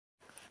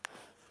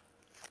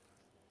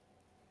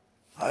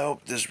I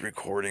hope this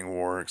recording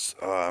works.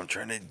 I'm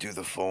trying to do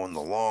the phone the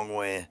long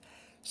way.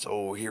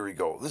 So here we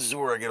go. This is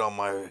where I get all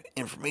my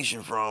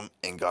information from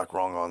and Got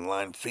Wrong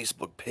Online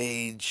Facebook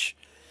page.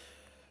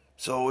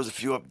 So it was a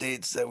few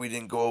updates that we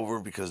didn't go over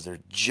because they're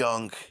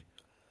junk.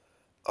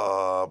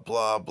 Blah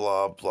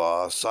blah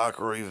blah.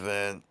 Soccer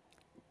event.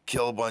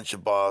 Kill a bunch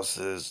of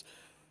bosses.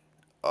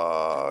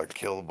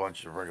 Kill a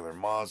bunch of regular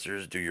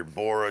monsters. Do your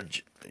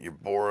your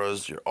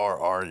Boras, your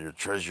RR, your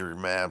treasure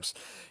maps,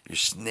 your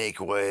Snake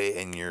Way,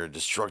 and your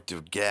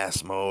destructive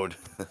gas mode.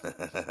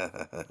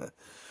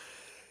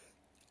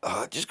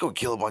 Just go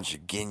kill a bunch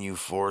of Ginyu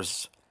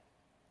Force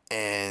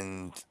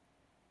and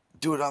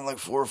do it on like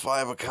 4 or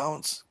 5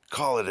 accounts.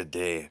 Call it a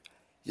day.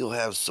 You'll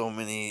have so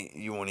many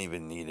you won't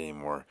even need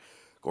anymore.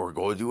 Or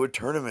go do a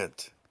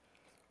tournament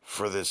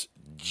for this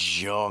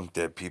junk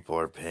that people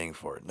are paying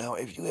for. Now,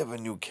 if you have a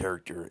new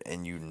character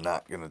and you're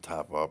not going to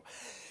top up,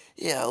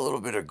 yeah, a little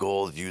bit of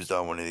gold used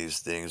on one of these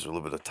things or a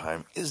little bit of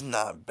time is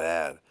not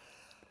bad.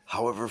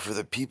 However, for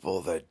the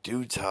people that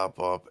do top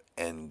up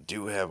and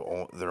do have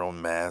their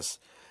own mass,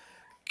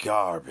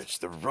 garbage.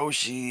 The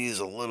Roshi is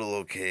a little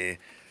okay.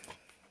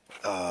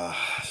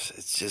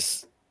 It's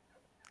just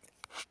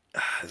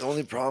the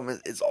only problem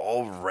is it's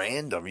all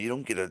random. You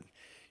don't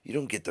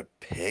get to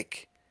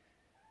pick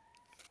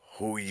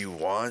who you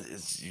want.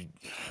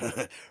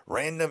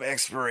 Random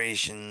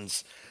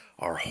expirations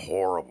are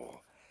horrible.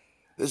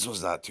 This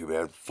was not too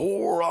bad.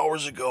 4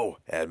 hours ago,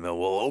 admin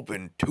will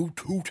open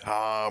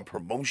two-time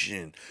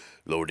promotion,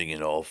 loading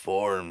in all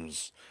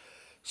forms.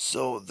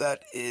 So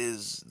that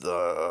is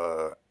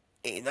the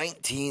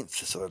 19th,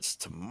 so that's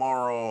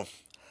tomorrow.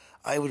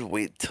 I would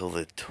wait till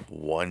the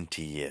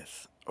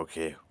 20th.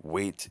 Okay,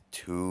 wait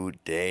 2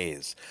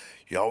 days.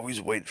 You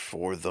always wait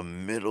for the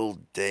middle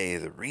day.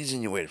 The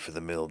reason you wait for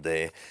the middle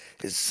day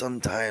is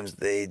sometimes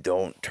they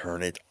don't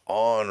turn it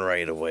on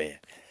right away.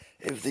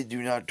 If they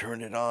do not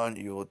turn it on,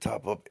 you will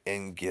top up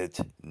and get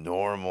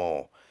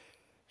normal.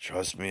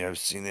 Trust me, I've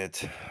seen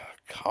it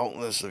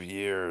countless of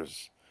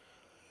years.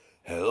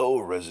 Hello,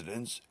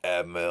 residents.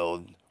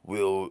 Admeld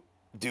will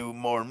do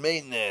more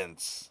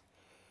maintenance.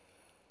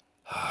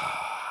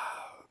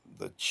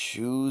 The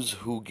choose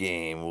who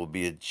game will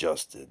be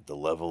adjusted. The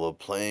level of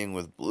playing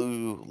with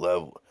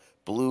blue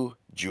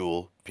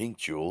jewel, pink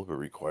jewel are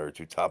required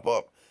to top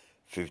up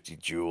 50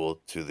 jewel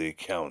to the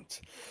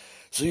account.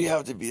 So you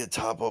have to be a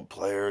top up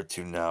player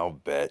to now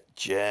bet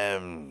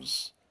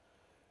gems.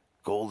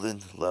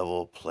 Golden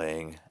level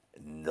playing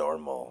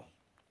normal.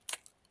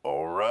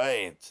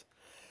 Alright.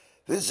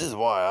 This is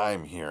why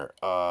I'm here.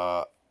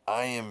 I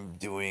am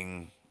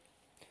doing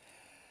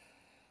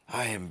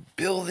I am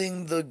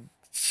building the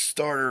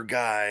starter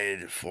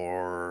guide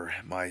for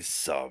my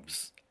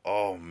subs.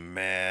 Oh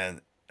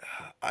man,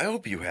 I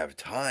hope you have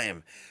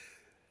time.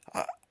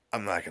 I,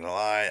 I'm not gonna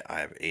lie, I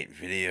have 8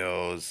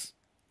 videos.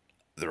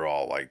 They're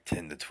all like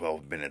 10 to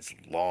 12 minutes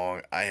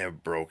long. I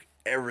have broke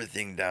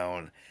everything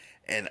down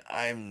and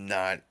I'm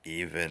not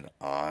even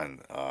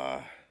on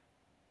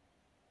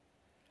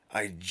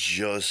I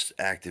just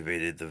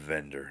activated the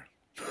vendor.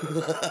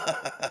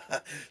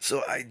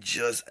 So I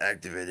just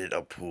activated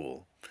a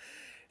pool.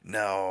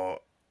 Now,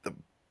 the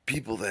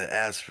people that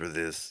asked for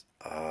this,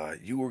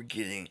 you were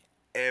getting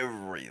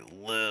every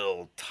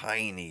little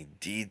tiny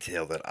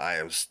detail that I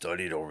have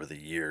studied over the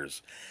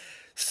years.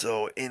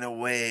 So, in a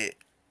way,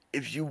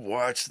 if you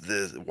watch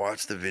the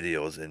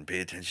videos and pay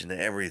attention to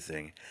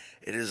everything,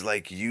 it is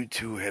like you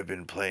two have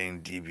been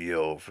playing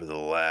DBO for the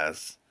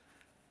last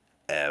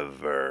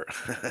ever.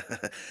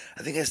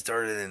 I think I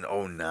started in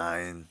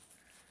 '09.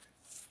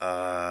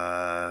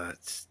 Uh,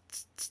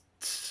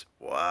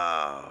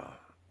 wow.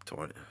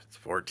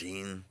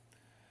 14.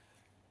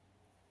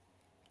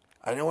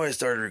 I know I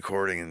started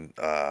recording in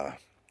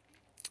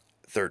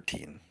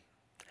 13,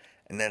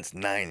 and that's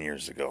 9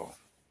 years ago.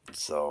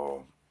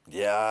 So,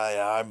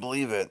 yeah, I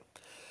believe it.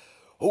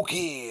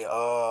 Okay,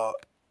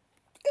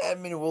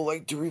 admin will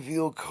like to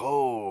reveal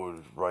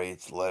code.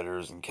 Writes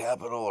letters in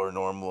capital or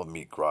normal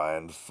meet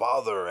grind.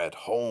 Father at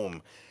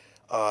home.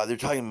 They're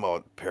talking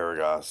about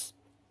Paragos.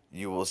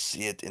 You will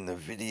see it in the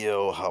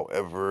video.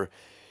 However,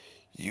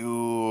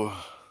 you.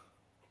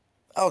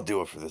 I'll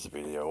do it for this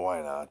video.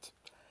 Why not?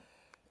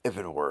 If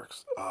it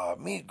works.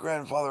 Meet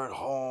grandfather at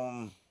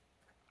home.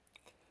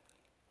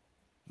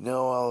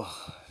 No, I'll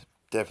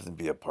definitely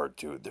be a part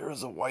two. There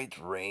is a white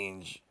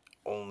range.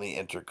 Only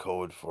enter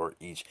code for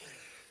each.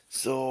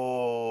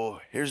 So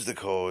here's the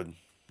code.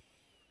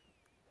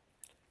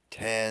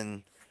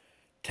 10.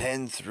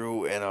 10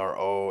 through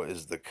NRO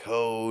is the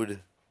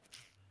code.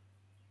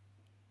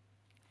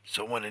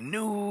 So when a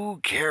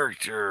new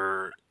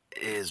character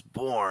is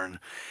born,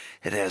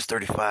 it has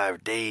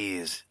 35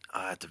 days.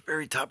 At the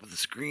very top of the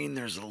screen,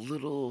 there's a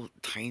little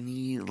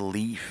tiny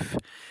leaf.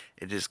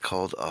 It is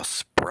called a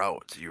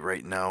sprout. You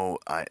right now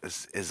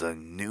this is a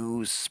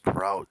new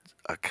sprout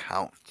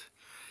account.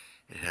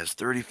 It has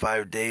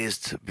 35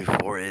 days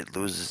before it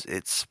loses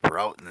its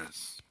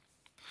sproutness.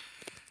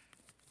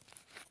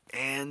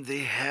 And they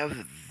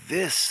have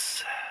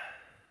this.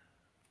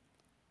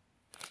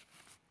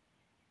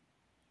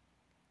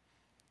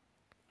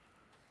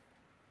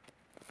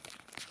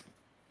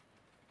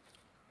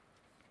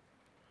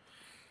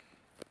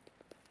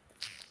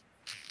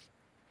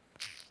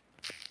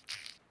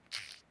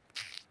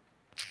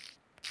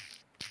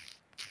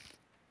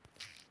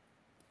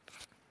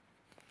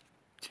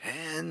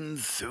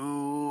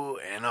 through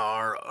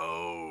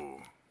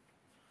NRO.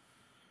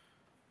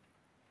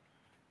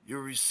 You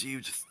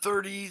received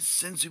 30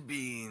 sensu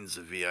beans,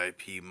 a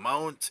VIP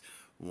mount,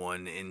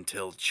 1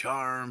 intel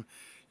charm.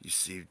 You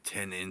received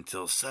 10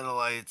 intel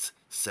satellites,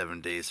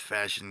 7 days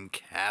fashion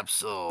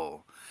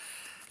capsule.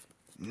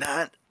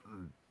 Not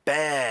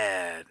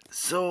bad.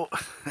 So,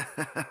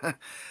 I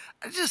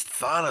just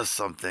thought of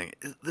something.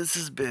 This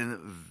has been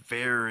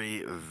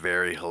very,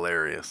 very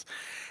hilarious.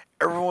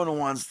 Everyone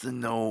wants to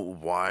know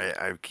why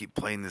I keep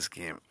playing this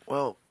game.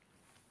 Well,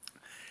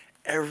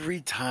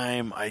 every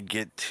time I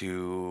get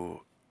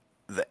to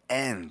the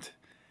end,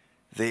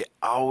 they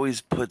always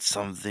put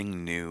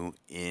something new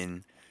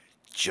in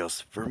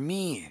just for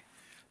me.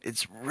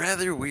 It's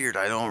rather weird.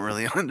 I don't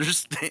really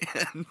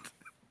understand.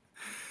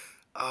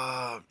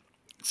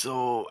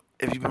 So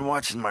if you've been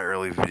watching my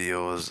early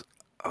videos,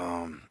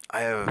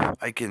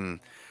 I can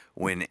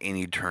win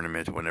any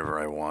tournament whenever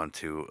I want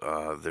to.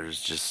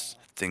 There's just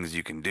things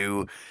you can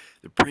do.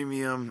 The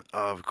premium,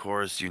 of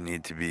course, you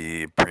need to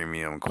be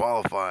premium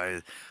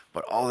qualified,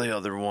 but all the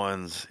other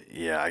ones,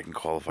 yeah, I can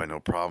qualify no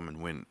problem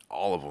and win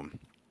all of them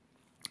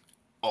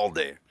all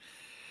day.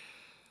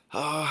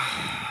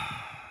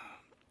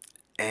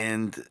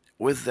 And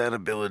with that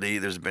ability,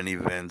 there's been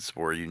events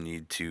where you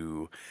need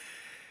to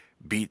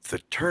beat the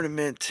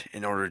tournament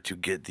in order to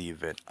get the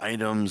event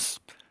items,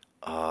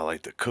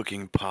 like the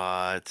cooking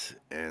pot,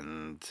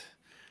 and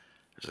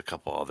there's a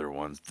couple other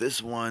ones.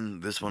 This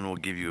one will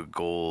give you a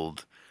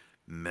gold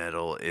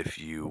medal if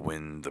you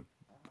win the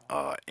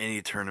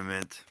any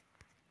tournament.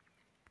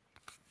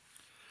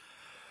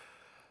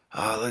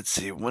 Let's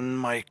see. When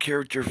my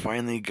character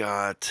finally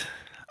got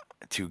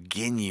to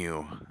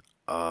Ginyu,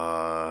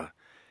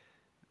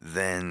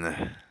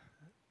 then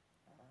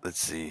let's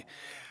see.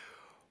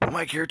 When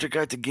my character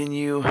got to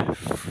Ginyu,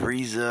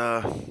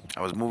 Frieza,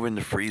 I was moving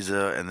to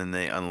Frieza, and then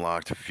they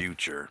unlocked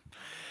Future.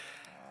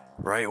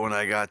 Right when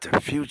I got to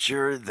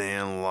Future, they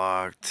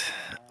unlocked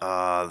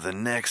the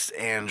next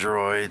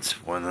androids.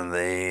 When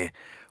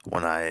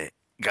I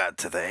got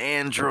to the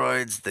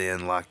androids, they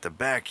unlocked the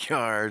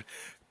backyard.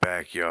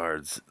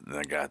 Backyards, then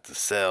I got the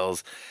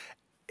cells.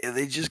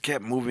 They just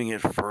kept moving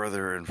it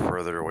further and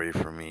further away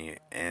from me,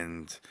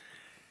 and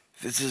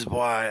this is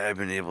why I've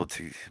been able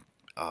to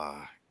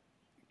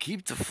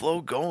keep the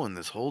flow going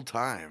this whole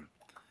time.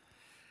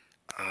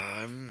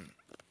 I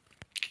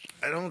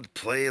don't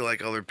play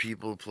like other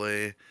people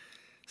play,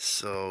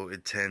 so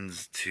it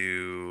tends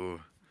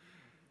to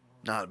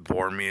not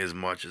bore me as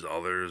much as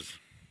others,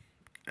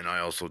 and I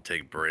also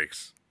take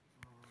breaks.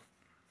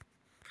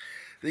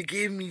 They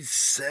gave me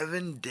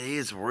 7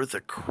 days worth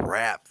of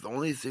crap. The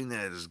only thing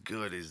that is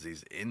good is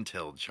these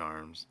intel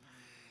charms.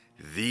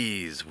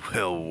 These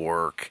will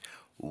work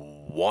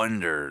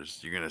wonders.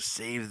 You're gonna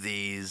save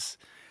these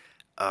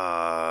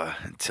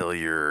until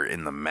you're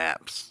in the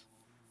maps.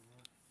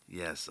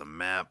 Yes, a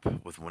map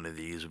with one of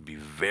these would be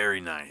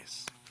very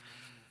nice.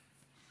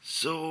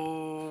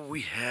 So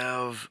we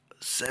have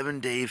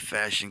 7-day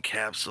fashion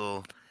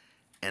capsule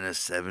and a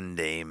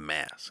 7-day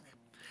mask.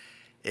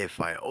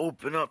 If I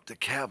open up the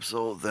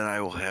capsule, then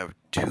I will have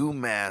 2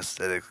 masks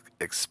that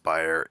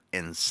expire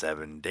in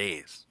 7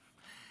 days.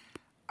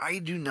 I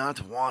do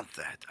not want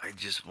that. I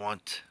just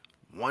want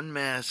 1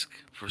 mask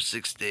for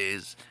 6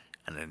 days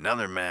and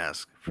another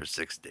mask for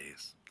 6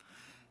 days.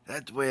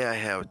 That way I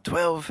have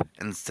 12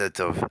 instead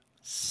of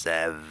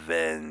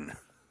 7.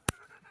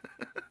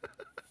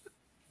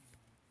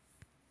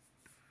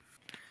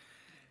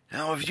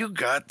 Now, if you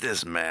got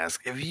this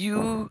mask, if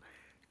you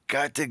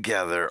got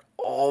together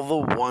all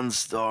the 1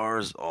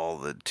 stars, all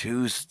the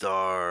 2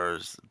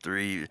 stars,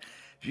 3, if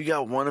you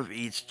got one of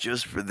each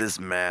just for this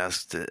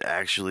mask to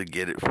actually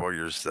get it for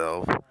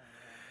yourself,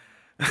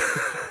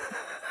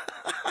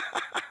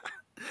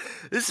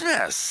 this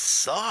mask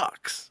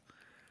sucks.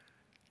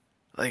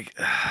 Like,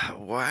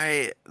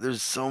 why?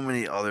 There's so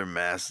many other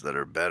masks that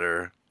are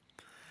better.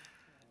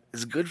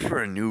 It's good for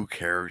a new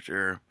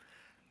character.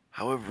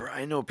 However,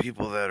 I know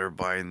people that are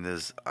buying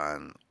this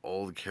on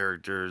old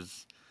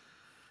characters.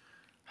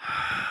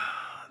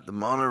 The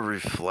Mana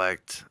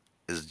Reflect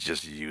is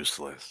just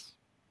useless.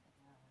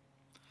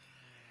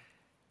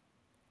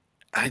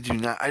 I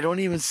don't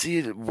even see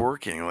it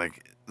working.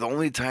 Like, the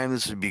only time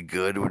this would be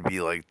good would be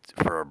like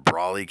for a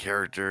Brawly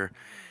character.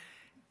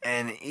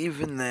 And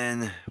even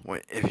then,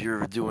 if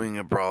you're doing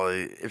a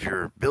Brawly, if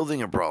you're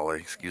building a Brawly,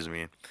 excuse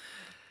me.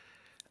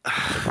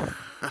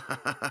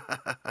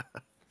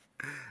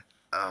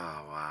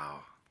 Oh, wow.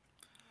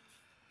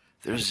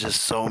 There's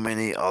just so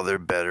many other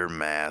better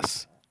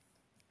masks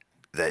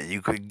that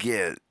you could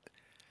get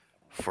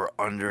for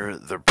under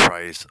the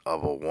price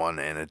of a 1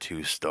 and a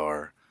 2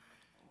 star.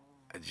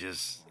 I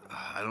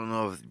don't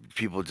know if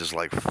people just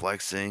like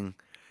flexing.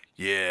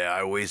 Yeah,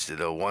 I wasted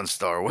a 1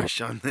 star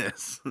wish on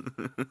this.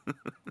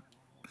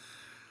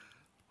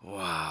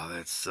 Wow,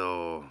 that's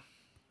so.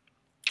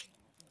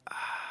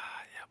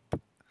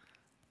 Yep.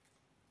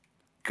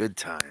 Good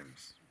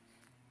times.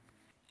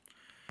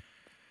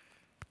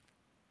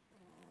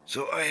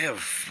 So I have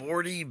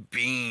 40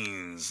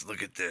 beans.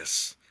 Look at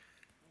this.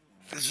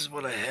 This is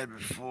what I had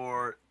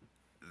before.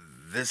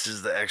 This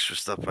is the extra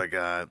stuff I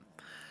got.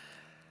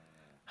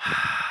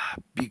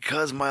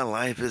 Because my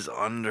life is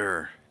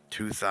under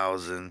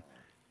 2,000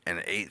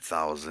 and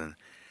 8,000,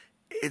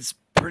 it's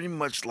pretty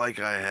much like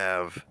I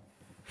have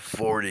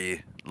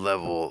 40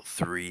 level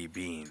 3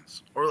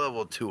 beans. Or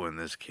level 2 in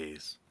this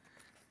case.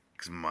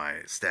 Because my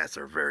stats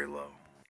are very low.